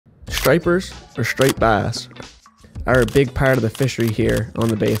Stripers, or striped bass, are a big part of the fishery here on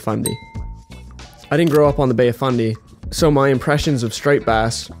the Bay of Fundy. I didn't grow up on the Bay of Fundy, so my impressions of striped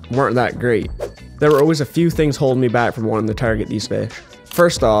bass weren't that great. There were always a few things holding me back from wanting to target these fish.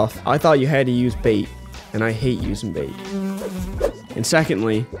 First off, I thought you had to use bait, and I hate using bait. And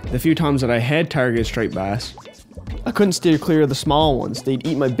secondly, the few times that I had targeted striped bass, I couldn't steer clear of the small ones. They'd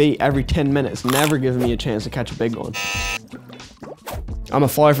eat my bait every 10 minutes, never giving me a chance to catch a big one. I'm a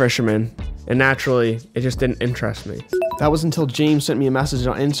fly fisherman, and naturally, it just didn't interest me. That was until James sent me a message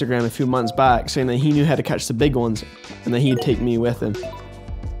on Instagram a few months back saying that he knew how to catch the big ones, and that he'd take me with him.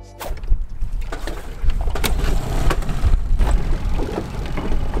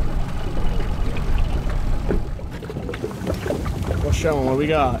 We'll show him what we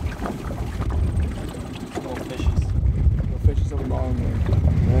got. Little fishes. Little fishes on the bottom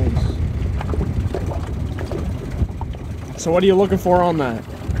there. Nice. So what are you looking for on that?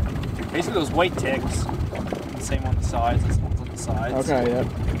 Basically those white ticks. The same on the sides, this one's on the sides. Okay, yep.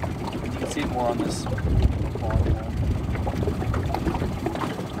 You can see it more on this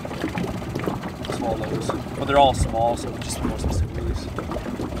swallows. But they're all small, so it's just most of the release.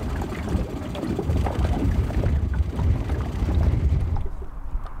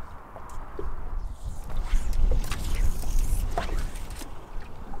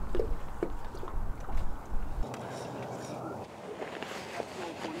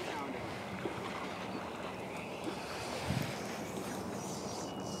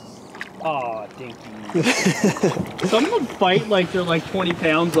 Aw, dinky. Some of them fight like they're like 20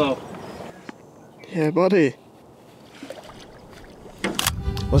 pounds though. Yeah, buddy.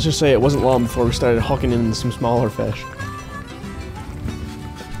 Let's just say it wasn't long before we started hooking in some smaller fish.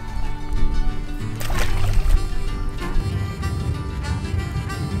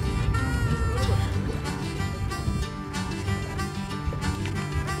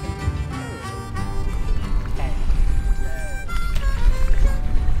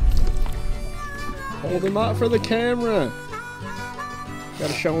 Hold him up for the camera.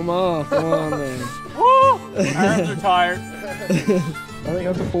 Gotta show him off. Come on, man. Woo! My arms are tired. I think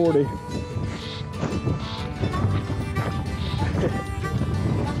that's a 40.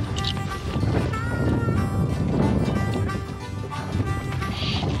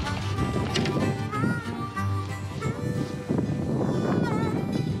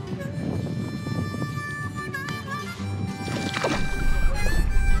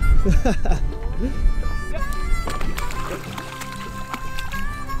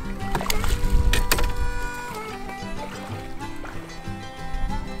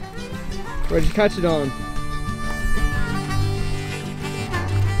 Where'd you catch it on?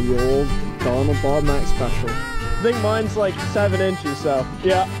 The old Donald Bob Mac special. I think mine's like 7 inches, so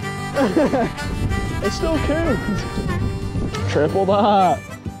yeah. It still counts. Triple that.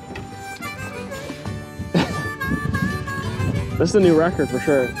 This is a new record for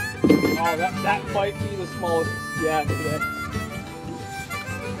sure. Oh, that might be the smallest yet today.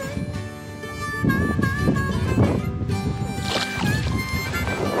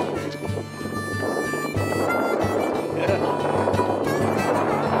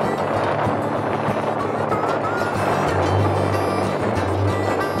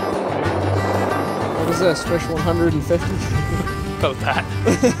 What is this? Fish 150? About that.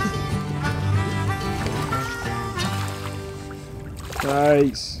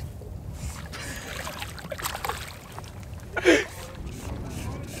 Nice.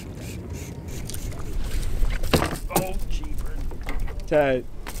 Oh, cheaper. Okay.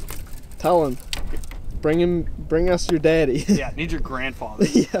 Tell him. Bring us your daddy. Yeah, need your grandfather.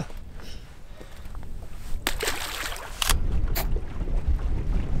 Yeah.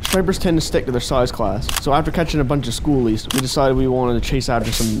 Stripers tend to stick to their size class, so after catching a bunch of schoolies, we decided we wanted to chase after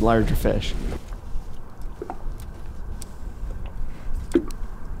some larger fish.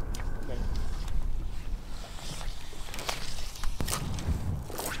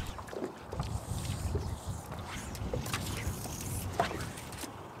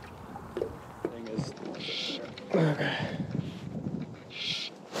 Okay.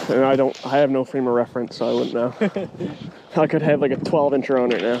 And I have no frame of reference, so I wouldn't know. I could have like a 12-incher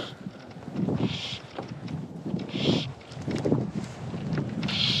on it now.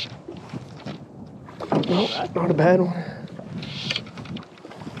 Nope, not a bad one.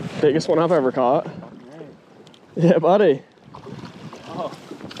 Biggest one I've ever caught. Yeah, buddy. Oh.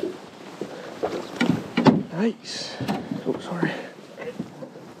 Nice. Oh, sorry.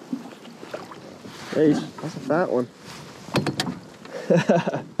 Hey, that's a fat one.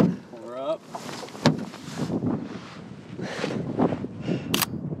 We're up.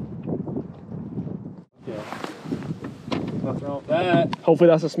 Yeah. Nothing wrong with that. Hopefully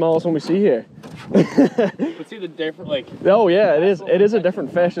that's the smallest one we see here. Let's see the different, like... Oh yeah, it is. It is a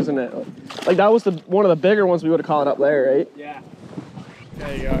different fish, isn't it? Like that was one of the bigger ones we would have caught up there, right? Yeah.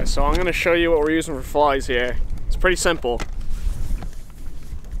 There you go. So I'm gonna show you what we're using for flies here. It's pretty simple.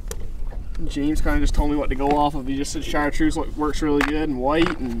 James kind of just told me what to go off of. He just said chartreuse works really good, and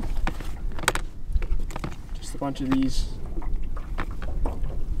white, and just a bunch of these.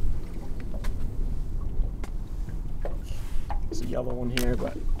 There's a yellow one here,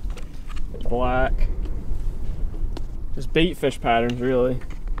 but black. Just bait fish patterns, really.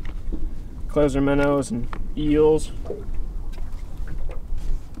 Closer minnows and eels.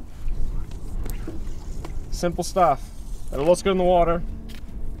 Simple stuff. It looks good in the water.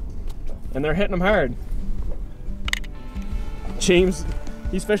 And they're hitting them hard. James,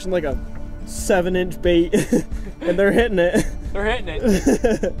 he's fishing like a 7-inch bait, and they're hitting it. They're hitting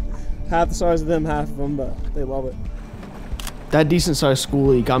it. Half the size of them, half of them, but they love it. That decent sized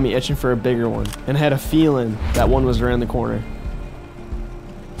schoolie got me itching for a bigger one, and I had a feeling that one was around the corner.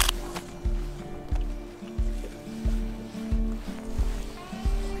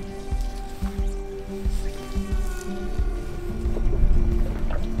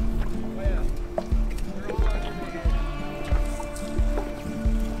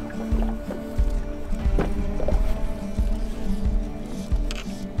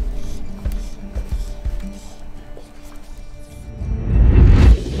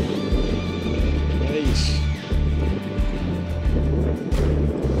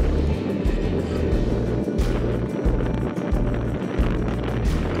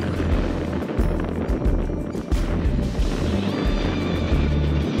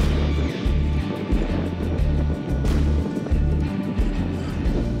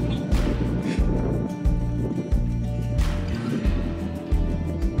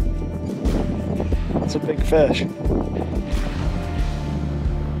 That's a big fish.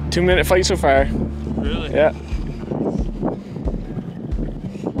 2-minute fight so far. Really? Yeah.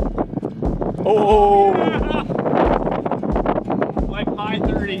 Oh! Like high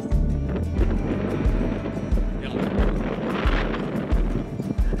 30s.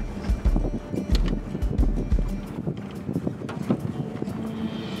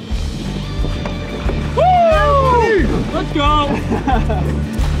 Woo! Let's go!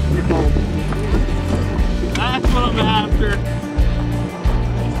 That's what I'm after.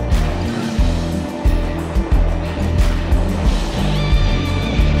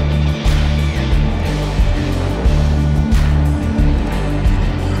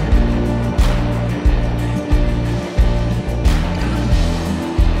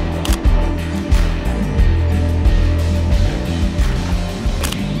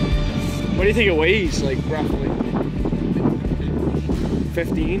 What do you think it weighs, like, roughly?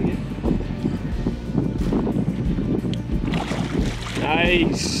 15?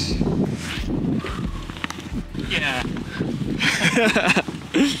 Nice. Yeah.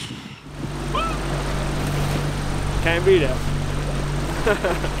 Can't beat it.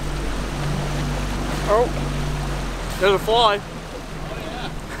 Oh, there's a fly. Oh,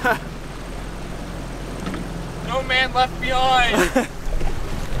 yeah. No man left behind.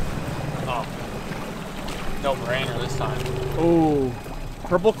 Oh, no brainer this time. Oh,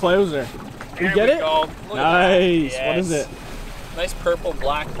 purple clouser. You get it? Go. Nice. Yes. What is it? Nice purple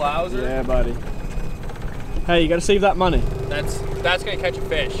black clouser. Yeah, buddy. Hey, you gotta save that money. That's gonna catch a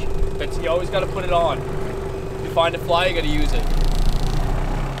fish. But you always gotta put it on. If you find a fly, you gotta use it.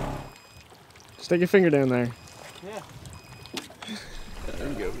 Stick your finger down there. Yeah. There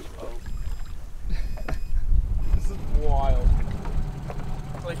we go. This is wild.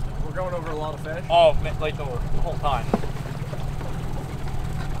 It's like we're going over a lot of fish. Oh, like the whole time.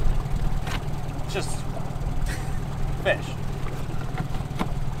 Just fish.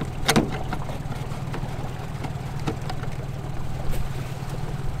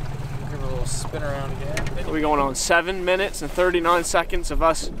 Give her a little spin around again. We're going on 7 minutes and 39 seconds of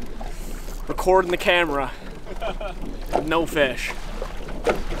us recording the camera. No fish.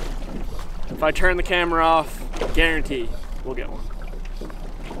 If I turn the camera off, guarantee we'll get one.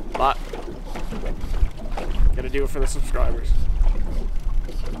 But gotta do it for the subscribers.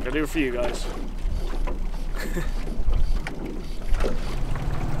 Gotta do it for you guys.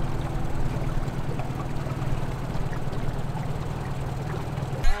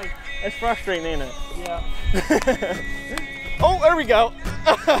 It's frustrating, ain't it? Yeah. Oh, there we go.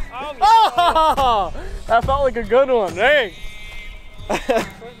 Oh, that felt like a good one. Dang. Go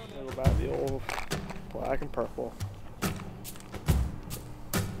back the old black and purple.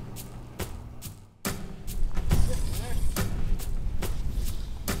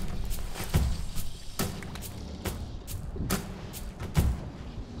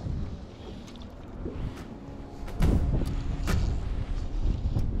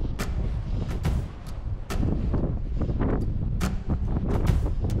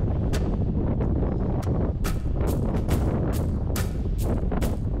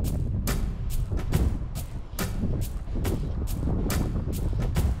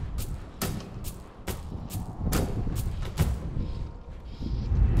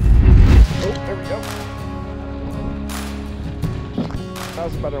 That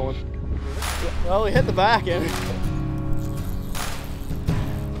was a better one. Well, we hit the back end.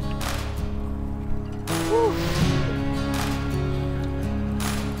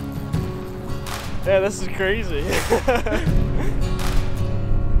 Yeah, this is crazy.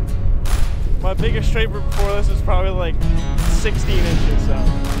 My biggest striper before this was probably like 16 inches, so.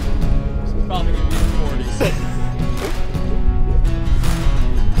 This is probably gonna be in the 40s.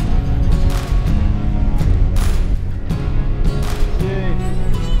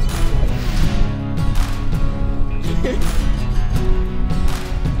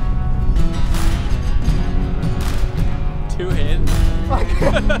 Two hands.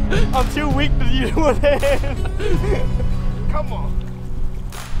 I'm too weak to use one hand. Come on.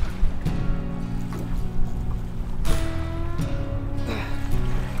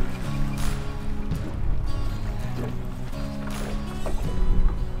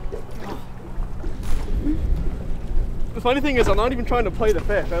 The funny thing is, I'm not even trying to play the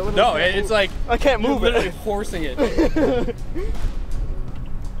fish. No, it's like I can't move literally it. horsing it. I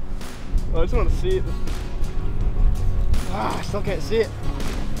just want to see it. Ah, I still can't see it.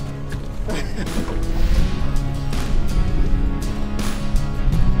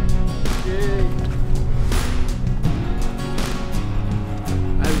 Yay.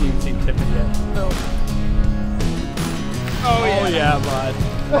 I haven't even seen tipping yet. No. Oh yeah, bud.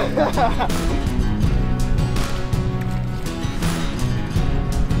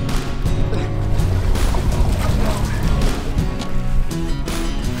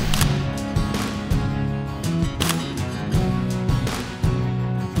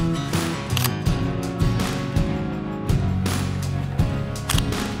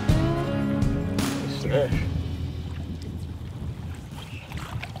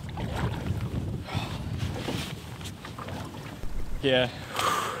 Yeah.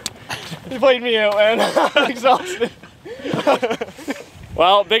 You played me out, man. I'm exhausted.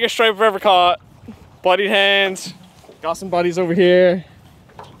 Well, biggest stripe I've ever caught. Bloodied hands. Got some buddies over here.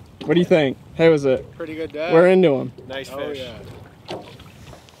 What do you think? How was it? Pretty good day. We're into them. Nice fish. Oh, yeah.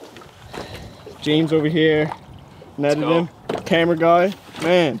 James over here. Netted him. Camera guy.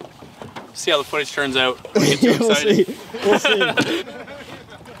 Man. See how the footage turns out. We get too excited. We'll see.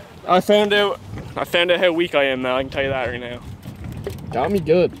 I found out how weak I am now. I can tell you that right now. Got me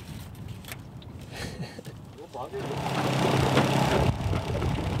good.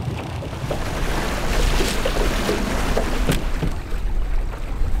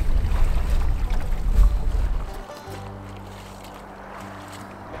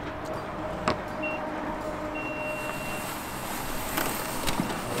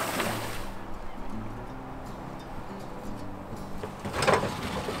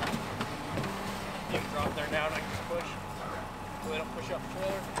 Drop there now and I can just push. So they don't push up the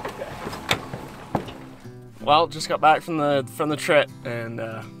trailer. Well, just got back from the trip, and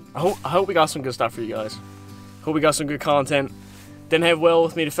I hope we got some good stuff for you guys. Hope we got some good content. Didn't have Will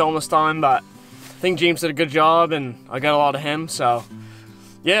with me to film this time, but I think James did a good job, and I got a lot of him. So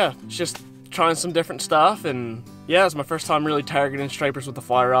yeah, it's just trying some different stuff, and yeah, it's my first time really targeting stripers with the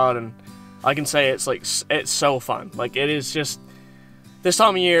fly rod, and I can say it's so fun. Like, it is just this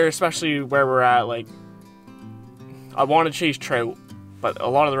time of year, especially where we're at. Like, I want to chase trout, but a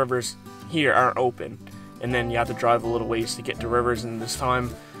lot of the rivers here aren't open, and then you have to drive a little ways to get to rivers. And this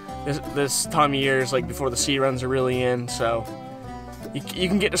time of year is like before the sea runs are really in, so you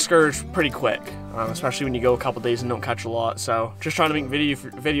can get discouraged pretty quick, especially when you go a couple days and don't catch a lot. So just trying to make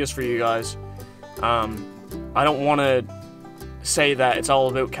videos for you guys. I don't want to say that it's all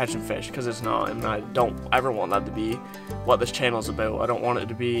about catching fish, because it's not, and I don't ever want that to be what this channel is about. I don't want it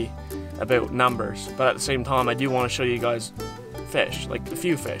to be about numbers, but at the same time I do want to show you guys fish, like a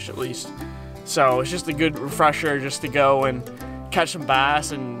few fish at least. So it's just a good refresher just to go and catch some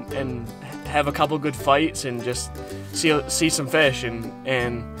bass and have a couple good fights and just see some fish,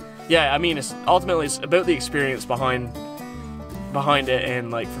 and yeah, I mean, it's ultimately it's about the experience behind it,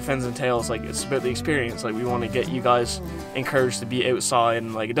 and like for Fins and Tails, like it's about the experience. Like, we want to get you guys encouraged to be outside,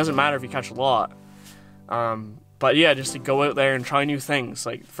 and like it doesn't matter if you catch a lot, but yeah, just to go out there and try new things.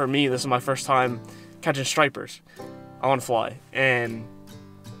 Like, for me, this is my first time catching stripers on fly, and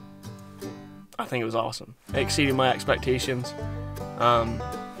I think it was awesome. It exceeded my expectations.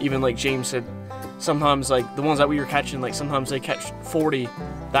 Even like James said, sometimes like the ones that we were catching, like sometimes they catch 40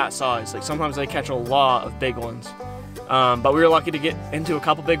 that size. Like sometimes they catch a lot of big ones. But we were lucky to get into a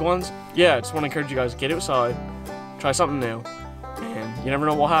couple big ones. Yeah, I just want to encourage you guys, get outside, try something new, and you never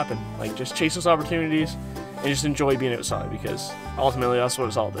know what'll happen. Like, just chase those opportunities and just enjoy being outside, because ultimately that's what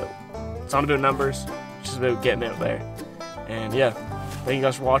it's all about. It's not about numbers, it's just about getting out there. And yeah, thank you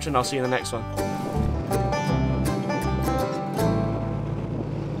guys for watching. I'll see you in the next one.